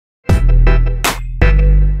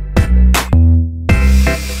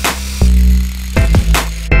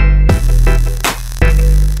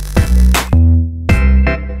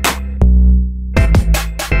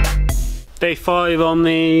5 on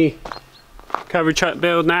the covered truck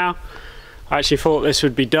build now. I actually thought this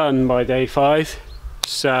would be done by day 5.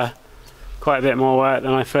 It's quite a bit more work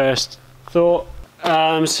than I first thought.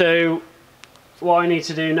 So what I need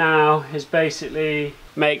to do now is basically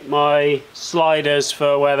make my sliders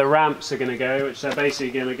for where the ramps are going to go, which they're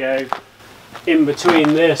basically going to go in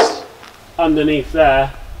between this, underneath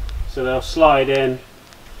there, so they'll slide in.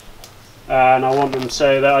 And I want them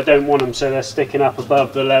so that I don't want them so they're sticking up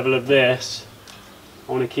above the level of this.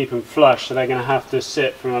 I want to keep them flush, so they're going to have to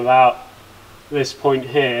sit from about this point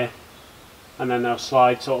here, and then they'll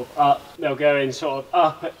slide sort of up. They'll go in sort of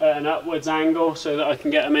up at an upwards angle so that I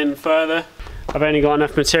can get them in further. I've only got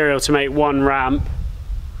enough material to make one ramp,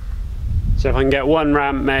 so if I can get one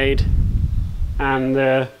ramp made, and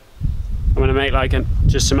I'm going to make like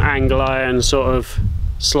just some angle iron sort of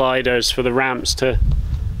sliders for the ramps to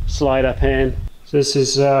slide up in. So this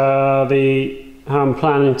is how I'm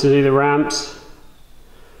planning to do the ramps.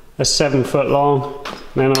 They're 7 foot long, and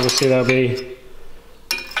then obviously there'll be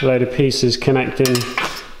a load of pieces connecting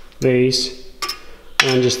these,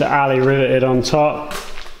 and just the alley riveted on top.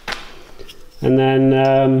 And then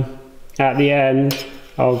at the end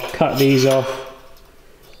I'll cut these off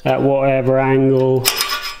at whatever angle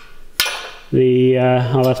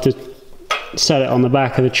I'll have to set it on the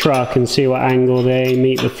back of the truck and see what angle they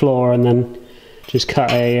meet the floor, and then just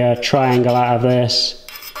cut a triangle out of this,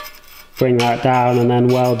 bring that down, and then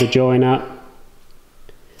weld the joint up.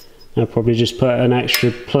 I'll probably just put an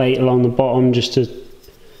extra plate along the bottom just to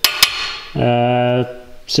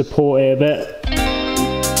support it a bit.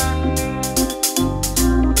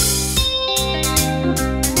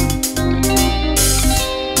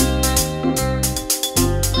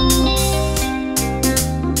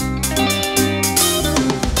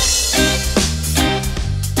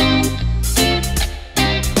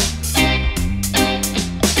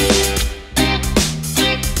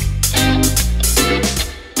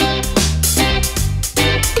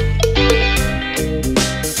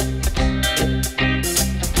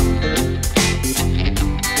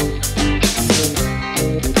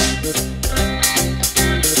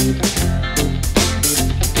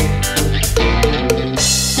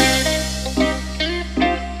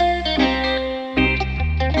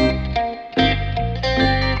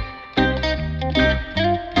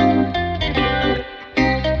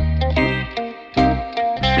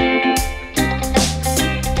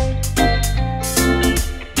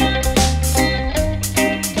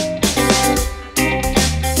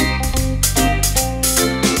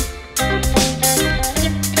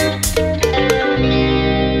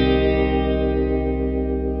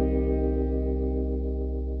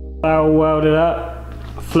 All welded up,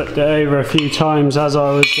 flipped it over a few times as I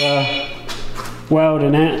was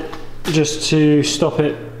welding it, just to stop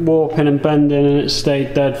it warping and bending, and it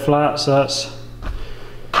stayed dead flat, so that's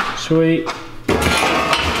sweet.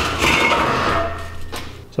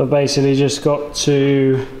 So I basically just got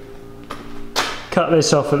to cut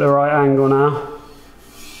this off at the right angle now.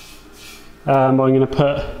 I'm going to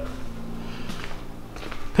put a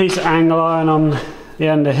piece of angle iron on the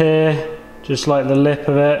end of here, just like the lip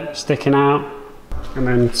of it sticking out, and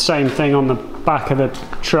then same thing on the back of the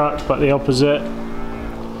truck but the opposite,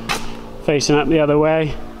 facing up the other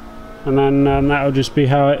way, and then that'll just be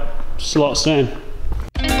how it slots in.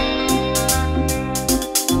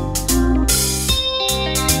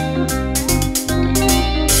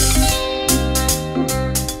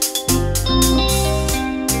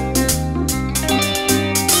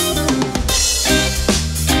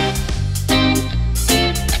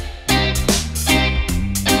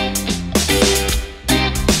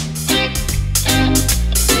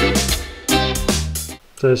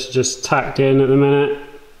 So it's just tacked in at the minute,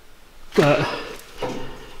 but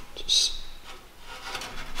just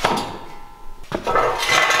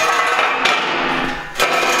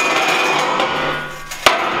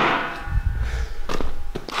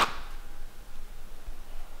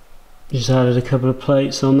added a couple of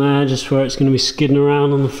plates on there just where it's going to be skidding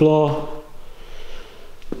around on the floor.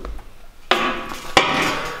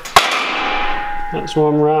 That's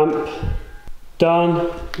one ramp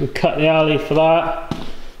done, and cut the alley for that.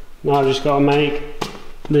 Now I've just got to make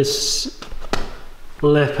this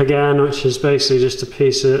lip again, which is basically just a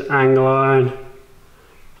piece of angle iron.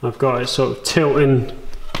 I've got it sort of tilting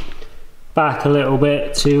back a little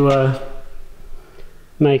bit to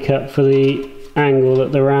make up for the angle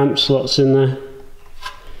that the ramp slots in there.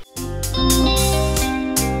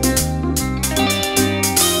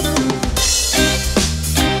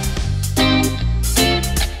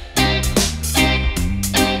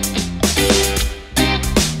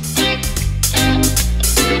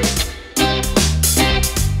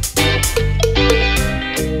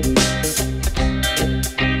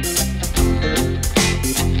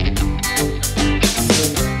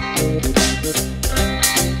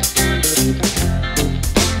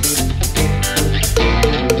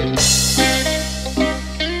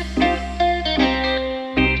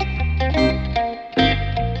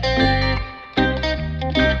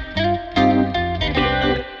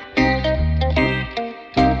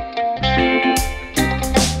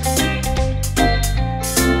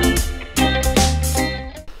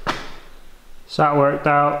 So that worked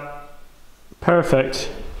out perfect.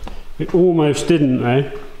 It almost didn't though.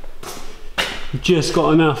 Just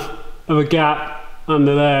got enough of a gap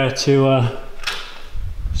under there to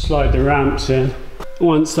slide the ramps in.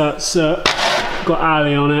 Once that's got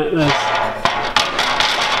alley on it, there's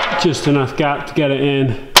just enough gap to get it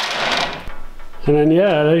in. And then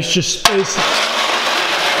yeah, those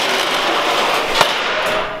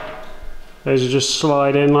will just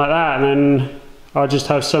slide in like that, and then I'll just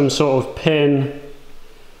have some sort of pin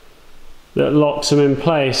that locks them in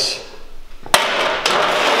place.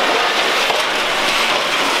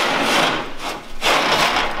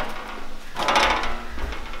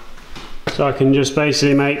 So I can just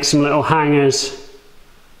basically make some little hangers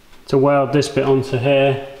to weld this bit onto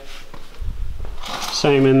here.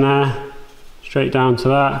 Same in there, straight down to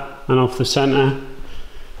that and off the centre.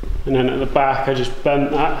 And then at the back I just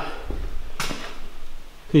bent that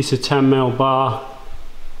piece of 10mm bar,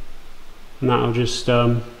 and that'll just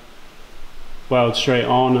weld straight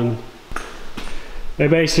on, and they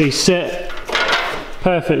basically sit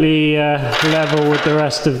perfectly level with the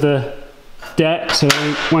rest of the deck, so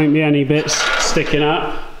there won't be any bits sticking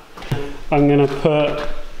up. I'm going to put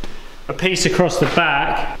a piece across the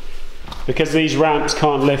back because these ramps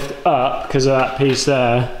can't lift up because of that piece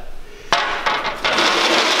there.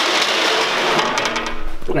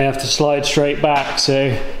 They have to slide straight back,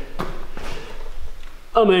 so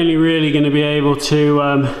I'm only really going to be able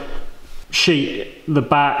to sheet the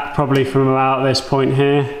back probably from about this point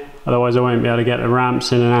here, otherwise I won't be able to get the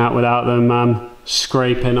ramps in and out without them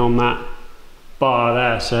scraping on that bar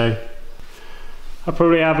there. So I'll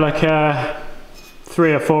probably have like a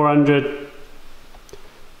 300 or 400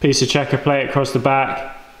 piece of checker plate across the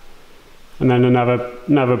back, and then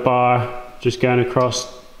another bar just going across,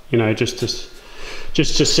 you know, just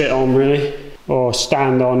to sit on really, or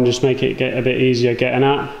stand on, just make it get a bit easier getting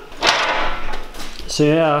up. So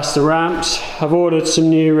yeah, that's the ramps. I've ordered some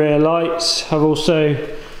new rear lights. I've also,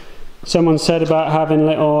 someone said about having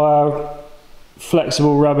little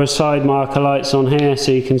flexible rubber side marker lights on here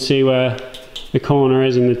so you can see where the corner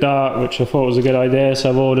is in the dark, which I thought was a good idea, so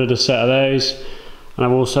I've ordered a set of those. And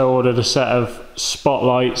I've also ordered a set of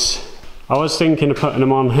spotlights. I was thinking of putting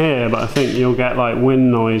them on here, but I think you'll get like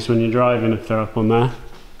wind noise when you're driving if they're up on there.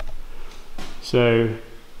 So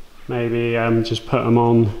maybe just put them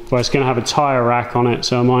on, well, it's going to have a tyre rack on it,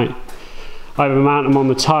 so I might either mount them on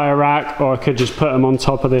the tyre rack, or I could just put them on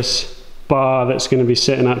top of this bar that's going to be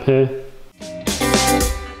sitting up here.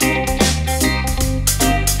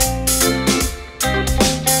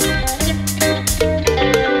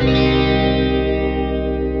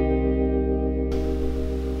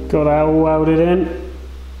 Got that all welded in.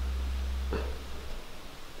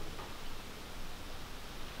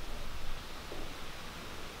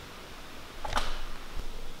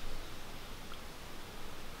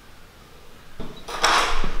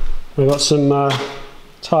 I've got some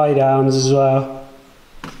tie downs as well.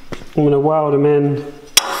 I'm going to weld them in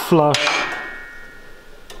flush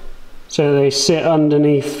so they sit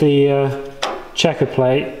underneath the checker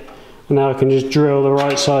plate, and now I can just drill the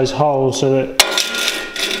right size hole so that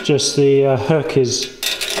just the hook is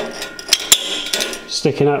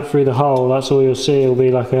sticking up through the hole. That's all you'll see. It'll be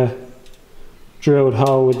like a drilled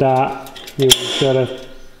hole with that. You'll just gotta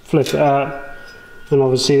flip it up, and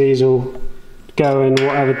obviously these will go in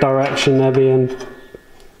whatever direction they're being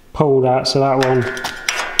pulled at. So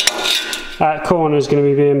that corner is going to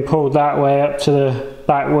be being pulled that way up to the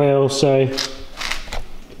back wheel, so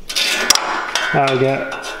that'll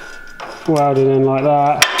get welded in like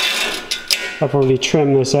that. I'll probably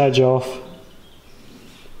trim this edge off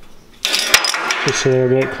just so they're a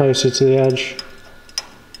bit closer to the edge.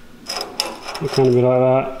 It'll kind of be like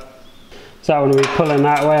that. So that one will be pulling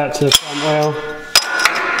that way up to the front wheel.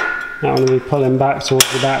 That one will be pulling back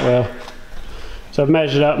towards the back wheel. So I've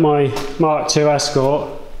measured up my Mark II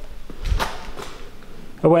Escort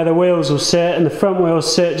where the wheels will sit, and the front wheel will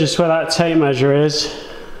sit just where that tape measure is,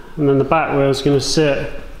 and then the back wheel is going to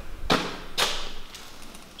sit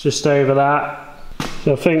just over that.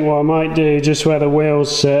 So I think what I might do, just where the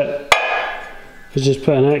wheels sit, is just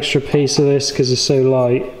put an extra piece of this because it's so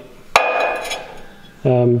light.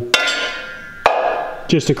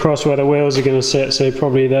 just across where the wheels are going to sit, so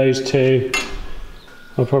probably those two.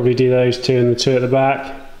 I'll probably do those two and the two at the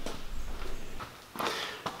back.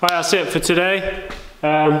 Right, that's it for today.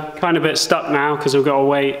 Kind of a bit stuck now because I've got to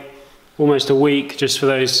wait almost a week just for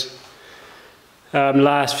those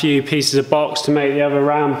last few pieces of box to make the other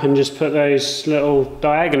ramp and just put those little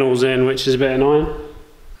diagonals in, which is a bit annoying.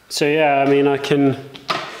 So yeah, I mean, I can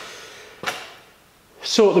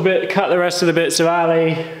cut the rest of the bits of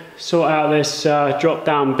alley, sort out this drop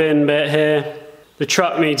down bin bit here. The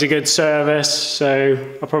truck needs a good service,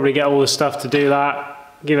 so I'll probably get all the stuff to do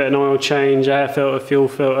that. Give it an oil change, air filter, fuel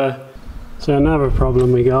filter. So another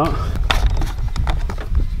problem we got.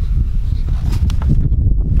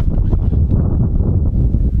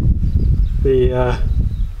 The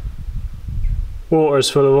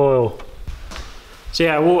water's full of oil. So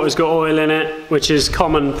yeah, water's got oil in it, which is a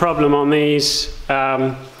common problem on these.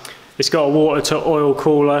 It's got a water to oil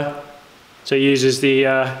cooler, so it uses the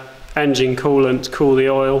engine coolant to cool the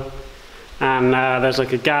oil. And there's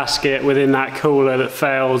like a gasket within that cooler that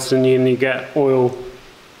fails, and you get oil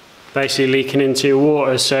basically leaking into your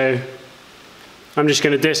water. So I'm just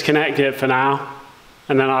going to disconnect it for now,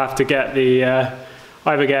 and then I'll have to get the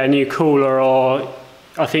either get a new cooler, or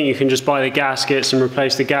I think you can just buy the gaskets and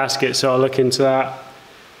replace the gaskets, so I'll look into that.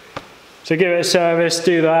 So give it a service,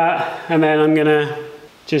 do that, and then I'm going to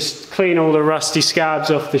just clean all the rusty scabs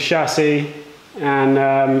off the chassis and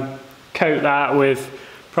coat that with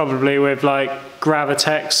probably with like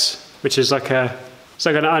Gravitex, which is like it's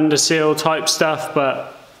like an underseal type stuff,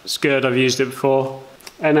 but it's good, I've used it before.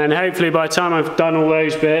 And then hopefully by the time I've done all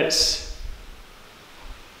those bits,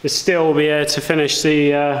 the steel will be able to finish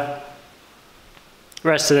the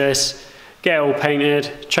rest of this, get it all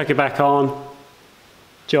painted, chuck it back on,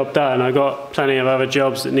 job done. I've got plenty of other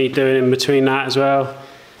jobs that need doing in between that as well.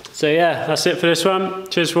 So yeah, that's it for this one.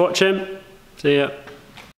 Cheers for watching. See ya.